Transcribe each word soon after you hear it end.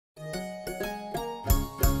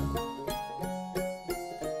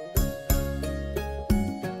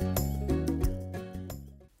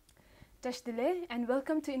Tashdile and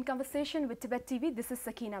welcome to In Conversation with Tibet TV. This is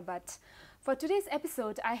Sakina Bhatt. For today's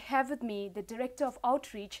episode, I have with me the Director of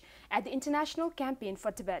Outreach at the International Campaign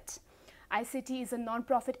for Tibet. ICT is a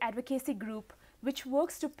non-profit advocacy group which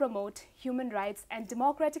works to promote human rights and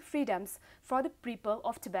democratic freedoms for the people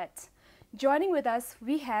of Tibet. Joining with us,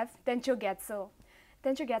 we have Tencho Gyatso.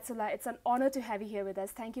 Tencho Gyatso, it's an honor to have you here with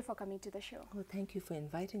us. Thank you for coming to the show. Well, thank you for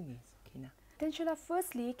inviting me, Sakina. Tencho,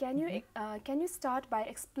 firstly, can you start by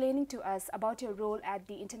explaining to us about your role at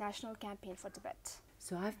the International Campaign for Tibet?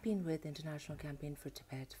 So I've been with International Campaign for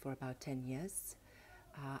Tibet for about 10 years.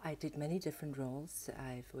 I did many different roles.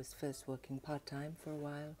 I was first working part-time for a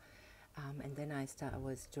while, and then I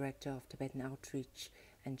was Director of Tibetan Outreach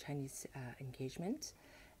and Chinese Engagement.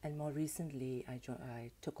 And more recently,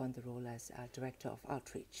 I took on the role as Director of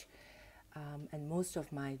Outreach. And most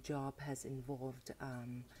of my job has involved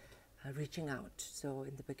reaching out. So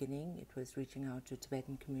in the beginning, it was reaching out to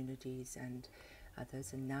Tibetan communities and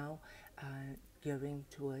others, and now gearing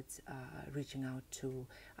towards reaching out to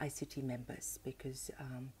ICT members, because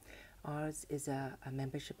ours is a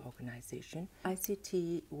membership organization.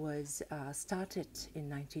 ICT was started in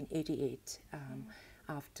 1988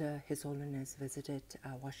 after His Holiness visited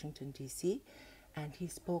Washington, D.C., and he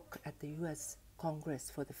spoke at the U.S. Congress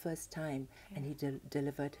for the first time, and he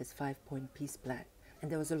delivered his 5-point peace plan. And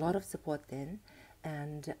there was a lot of support then,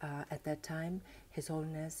 and at that time, His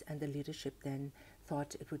Holiness and the leadership then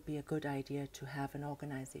thought it would be a good idea to have an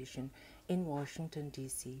organization in Washington,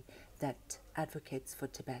 D.C. that advocates for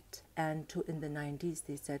Tibet. And in the 90s,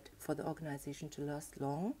 they said for the organization to last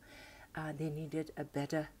long, they needed a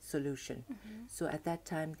better solution. So at that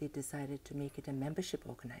time, they decided to make it a membership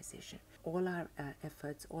organization. All our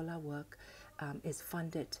efforts, all our work is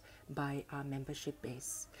funded by our membership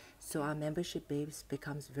base. So our membership base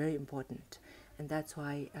becomes very important. And that's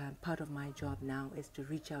why part of my job now is to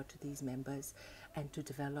reach out to these members and to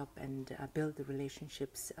develop and build the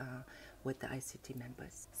relationships with the ICT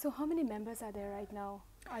members. So how many members are there right now?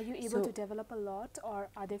 Are you able to develop a lot, or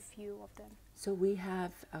are there few of them? So we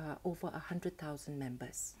have over 100,000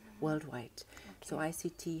 members worldwide. Okay. So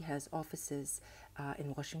ICT has offices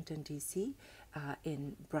in Washington, D.C.,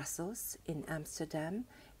 in Brussels, in Amsterdam,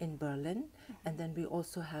 in Berlin, and then we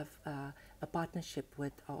also have a partnership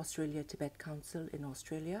with Australia Tibet Council in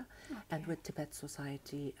Australia, and with Tibet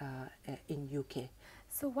Society in UK.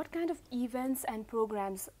 So what kind of events and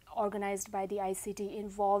programs organized by the ICT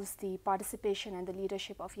involves the participation and the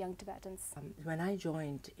leadership of young Tibetans? When I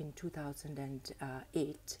joined in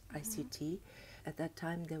 2008 ICT, at that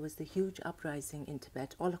time there was the huge uprising in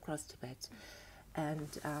Tibet, all across Tibet.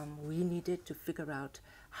 And we needed to figure out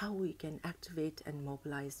how we can activate and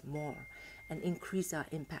mobilize more and increase our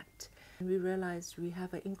impact. And we realized we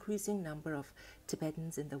have an increasing number of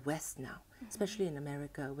Tibetans in the West now, especially in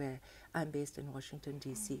America, where I'm based in Washington,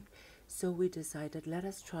 D.C. So we decided, let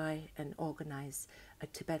us try and organize a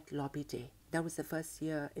Tibet Lobby Day. That was the first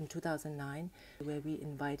year in 2009, where we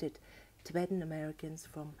invited Tibetan Americans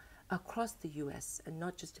from across the U.S., and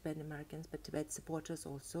not just Tibetan Americans, but Tibet supporters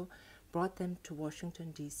also, brought them to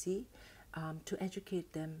Washington, D.C. To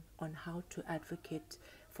educate them on how to advocate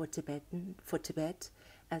for Tibet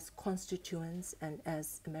as constituents and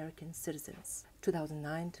as American citizens.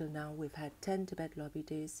 2009 till now, we've had 10 Tibet Lobby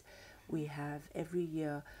Days. We have every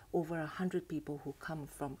year over 100 people who come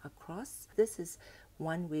from across. This is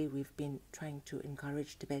one way we've been trying to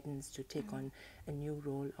encourage Tibetans to take on a new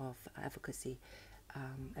role of advocacy.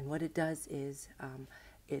 And what it does is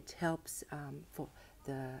it helps for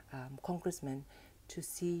the congressmen to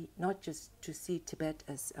see, not just to see Tibet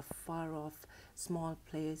as a far-off, small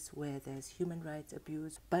place where there's human rights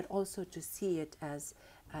abuse, but also to see it as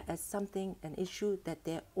something, an issue that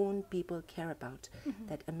their own people care about,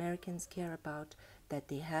 that Americans care about, that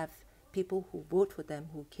they have people who vote for them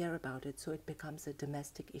who care about it, so it becomes a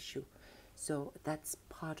domestic issue. So that's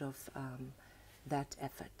part of that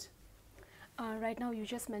effort. Right now, you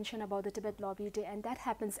just mentioned about the Tibet Lobby Day, and that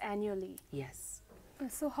happens annually. Yes.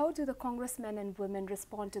 So how do the congressmen and women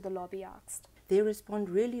respond to the lobby asked? They respond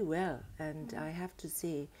really well, and I have to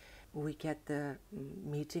say we get the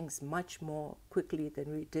meetings much more quickly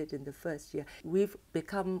than we did in the first year. We've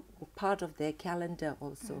become part of their calendar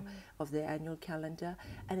also, of their annual calendar,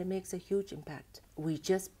 and it makes a huge impact. We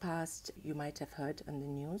just passed, you might have heard on the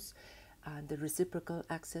news, the Reciprocal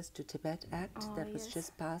Access to Tibet Act that was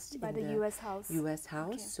just passed by the U.S. House. U.S.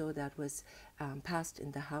 House, so that was passed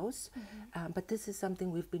in the House. But this is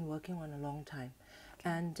something we've been working on a long time,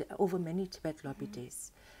 and over many Tibet Lobby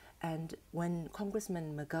Days. And when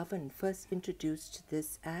Congressman McGovern first introduced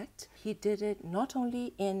this act, he did it not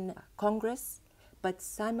only in Congress, but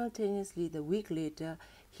simultaneously the week later,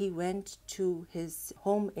 he went to his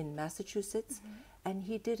home in Massachusetts and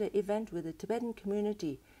he did an event with the Tibetan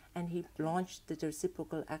community, and he launched the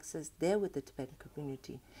reciprocal access there with the Tibetan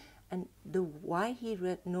community. And the why he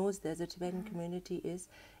knows there's a Tibetan community is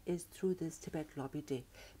through this Tibet Lobby Day,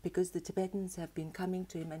 because the Tibetans have been coming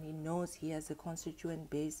to him and he knows he has a constituent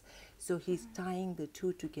base, so he's tying the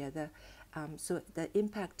two together. So the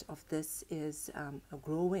impact of this is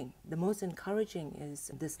growing. The most encouraging is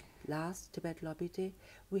this last Tibet Lobby Day,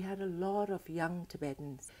 we had a lot of young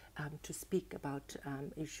Tibetans to speak about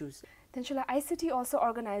issues. Tencho, ICT also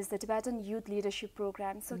organized the Tibetan Youth Leadership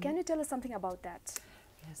Program. So can you tell us something about that?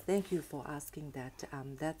 Yes, thank you for asking that.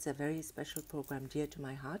 That's a very special program dear to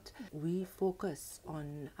my heart. We focus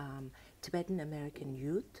on Tibetan American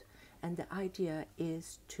youth, and the idea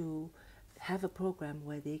is to have a program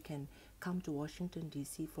where they can come to Washington,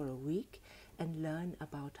 D.C. for a week and learn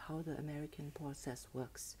about how the American process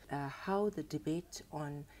works, how the debate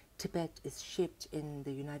on Tibet is shaped in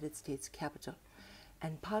the United States Capitol.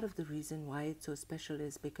 And part of the reason why it's so special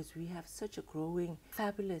is because we have such a growing,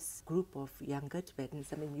 fabulous group of younger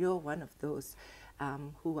Tibetans. I mean, you're one of those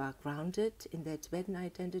who are grounded in their Tibetan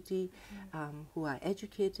identity, who are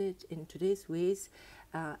educated in today's ways,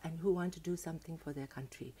 and who want to do something for their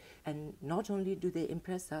country. And not only do they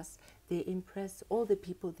impress us, they impress all the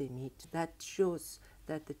people they meet. That shows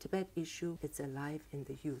that the Tibet issue is alive in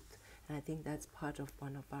the youth. And I think that's part of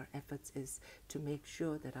one of our efforts, is to make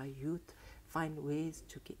sure that our youth find ways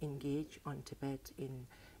to engage on Tibet in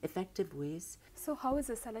effective ways. So how is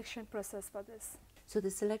the selection process for this? So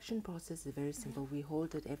the selection process is very simple. We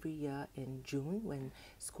hold it every year in June when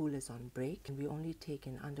school is on break, and we only take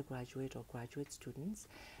in undergraduate or graduate students,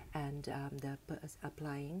 and the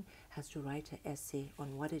applying has to write an essay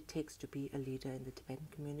on what it takes to be a leader in the Tibetan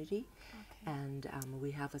community. And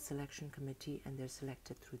we have a selection committee, and they're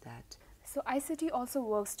selected through that. So ICT also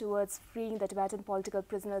works towards freeing the Tibetan political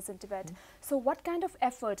prisoners in Tibet. So what kind of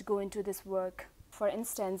effort go into this work? For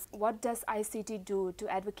instance, what does ICT do to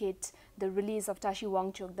advocate the release of Tashi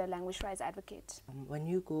Wangchuk, the language rights advocate? When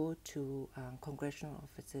you go to congressional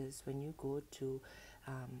offices, when you go to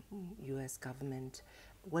US government,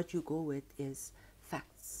 what you go with is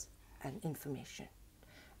facts and information.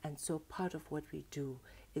 And so part of what we do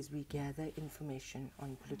is we gather information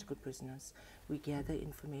on political prisoners, we gather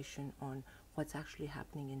information on what's actually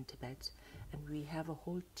happening in Tibet, and we have a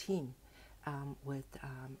whole team with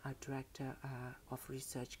our director of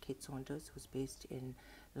research, Kate Saunders, who's based in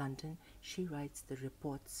London. She writes the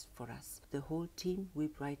reports for us. The whole team, we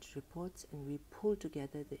write reports and we pull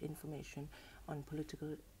together the information on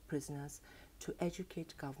political prisoners to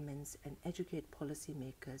educate governments and educate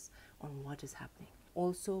policymakers on what is happening.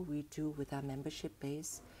 Also, we do, with our membership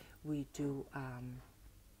base, we do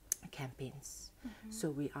campaigns. So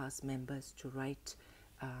we ask members to write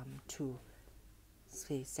to,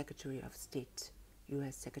 say, Secretary of State,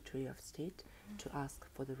 US Secretary of State, to ask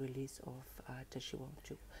for the release of Tashi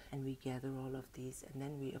Wangchuk. And we gather all of these, and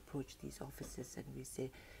then we approach these offices and we say,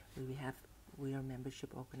 we are a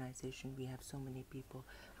membership organization, we have so many people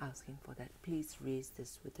asking for that. Please raise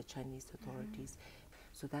this with the Chinese authorities.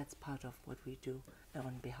 So that's part of what we do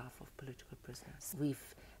on behalf of political prisoners.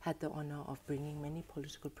 We've had the honor of bringing many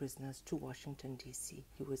political prisoners to Washington, D.C.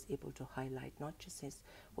 He was able to highlight not just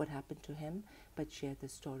what happened to him, but share the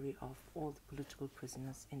story of all the political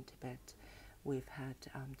prisoners in Tibet. We've had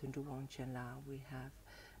Thundu Wangchen La, we have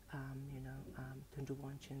Thundu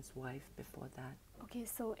Wangchen's wife before that. Okay,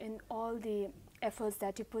 so in all the efforts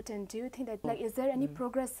that you put in, do you think that, is there any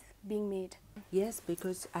progress being made? Yes,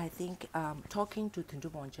 because I think talking to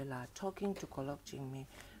Thundu Wangchen La, talking to Kolok Jingme,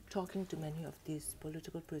 talking to many of these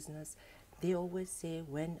political prisoners, they always say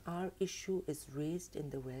when our issue is raised in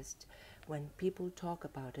the West, when people talk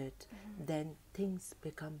about it, then things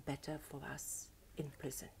become better for us in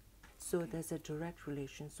prison. So there's a direct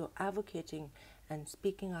relation. So advocating and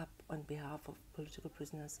speaking up on behalf of political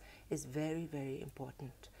prisoners is very, very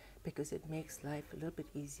important, because it makes life a little bit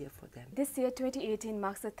easier for them. This year, 2018,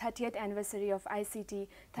 marks the 30th anniversary of ICT,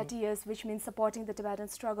 30 years, which means supporting the Tibetan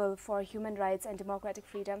struggle for human rights and democratic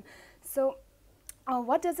freedom. So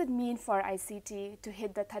what does it mean for ICT to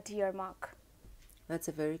hit the 30-year mark? That's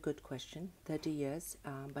a very good question. 30 years,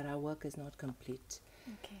 but our work is not complete.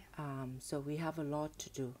 Okay. So we have a lot to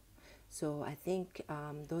do. So I think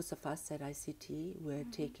those of us at ICT, we're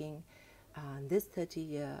taking this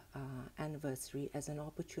 30-year anniversary as an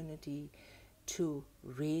opportunity to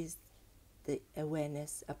raise the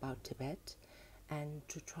awareness about Tibet and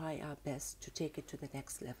to try our best to take it to the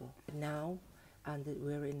next level. Now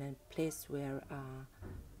we're in a place where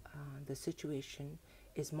the situation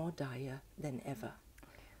is more dire than ever.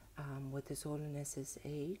 with His Holiness's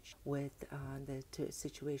age, with the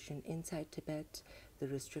situation inside Tibet, the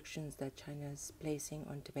restrictions that China is placing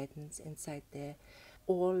on Tibetans inside there.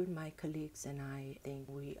 All my colleagues and I think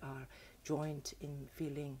we are joined in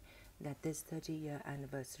feeling that this 30-year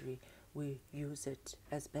anniversary, we use it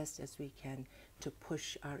as best as we can to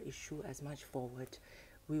push our issue as much forward.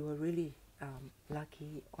 We were really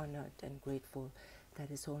lucky, honored and grateful that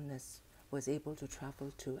His Holiness was able to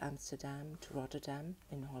travel to Amsterdam, to Rotterdam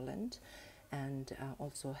in Holland, and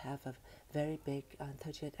also have a very big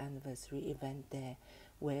 30th anniversary event there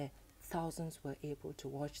where thousands were able to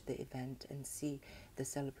watch the event and see the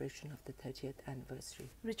celebration of the 30th anniversary.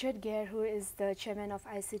 Richard Gere, who is the chairman of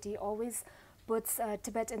ICT, always puts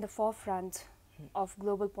Tibet in the forefront of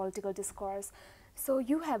global political discourse. So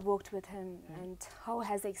you have worked with him, and how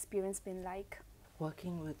has the experience been like?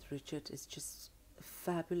 Working with Richard is just a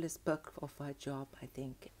fabulous perk of our job, I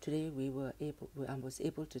think. Today I was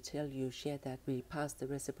able to share that we passed the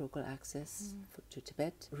reciprocal access to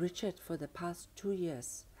Tibet. Richard, for the past 2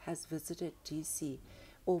 years, has visited DC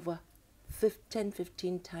over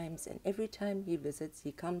 10-15 times, and every time he visits,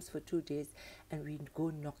 he comes for 2 days and we go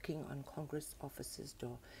knocking on Congress officers'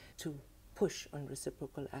 door to push on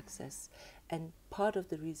reciprocal access. And part of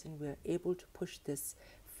the reason we're able to push this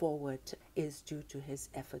forward is due to his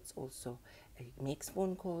efforts also. He makes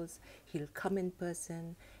phone calls, he'll come in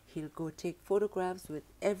person, he'll go take photographs with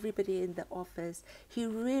everybody in the office. He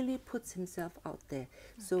really puts himself out there.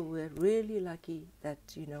 So we're really lucky that,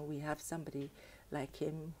 we have somebody like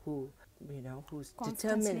him who, who's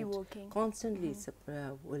constantly determined, constantly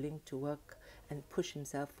willing to work and push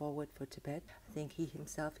himself forward for Tibet. I think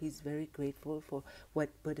he's very grateful for what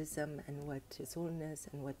Buddhism and what His Holiness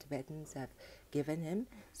and what Tibetans have given him,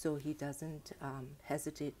 so he doesn't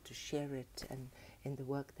hesitate to share it and in the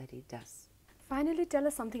work that he does. Finally, tell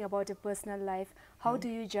us something about your personal life. How do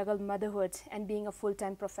you juggle motherhood and being a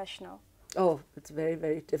full-time professional? Oh, it's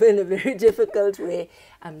very, in a very difficult way.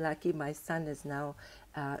 I'm lucky my son is now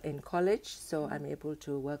in college, so I'm able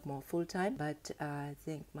to work more full-time. But I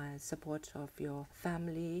think my support of your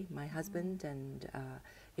family, my husband, and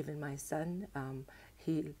even my son,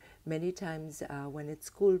 many times when it's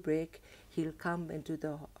school break, he'll come into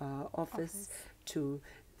the office to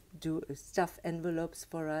do stuff envelopes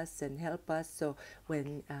for us and help us. So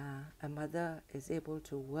when a mother is able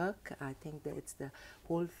to work, I think that it's the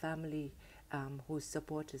whole family whose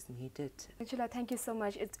support is needed. Angela, thank you so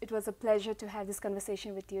much. It was a pleasure to have this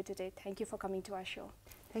conversation with you today. Thank you for coming to our show.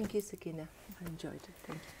 Thank you, Sakina. I enjoyed it.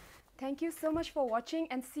 Thank you. Thank you so much for watching,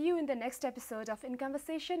 and see you in the next episode of In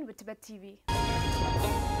Conversation with Tibet TV.